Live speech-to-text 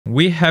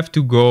we have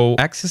to go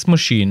access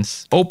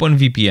machines,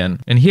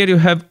 OpenVPN. And here you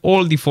have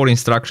all the 4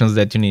 instructions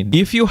that you need.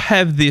 If you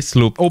have this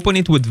loop, open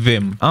it with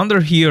Vim. Under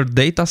here,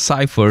 data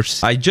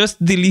ciphers, I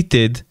just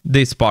deleted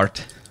this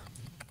part.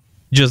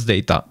 Just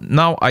data.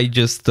 Now I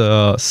just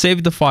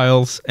saved the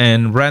files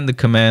and ran the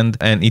command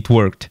and it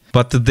worked.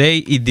 But today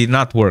it did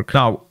not work.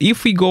 Now,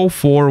 if we go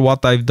for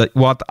what I've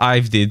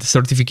did,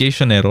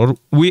 certification error,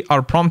 we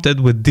are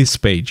prompted with this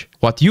page.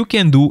 What you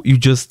can do, you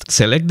just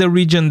select the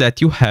region that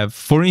you have.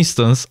 For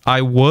instance,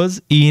 I was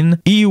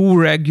in EU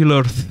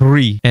regular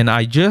 3 and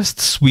I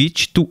just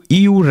switched to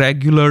EU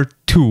regular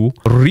 2,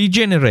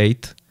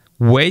 regenerate,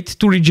 wait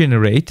to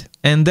regenerate,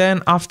 and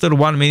then after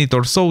 1 minute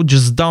or so,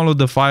 just download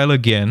the file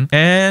again.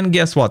 And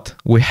guess what?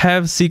 We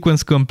have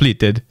sequence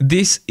completed.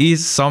 This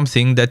is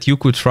something that you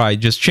could try.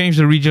 Just change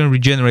the region,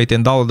 regenerate,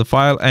 and download the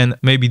file, and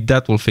maybe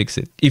that will fix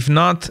it. If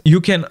not, you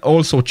can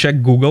also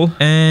check Google.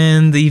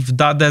 And if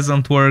that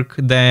doesn't work,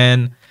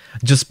 then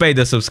just pay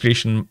the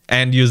subscription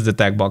and use the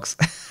tag box.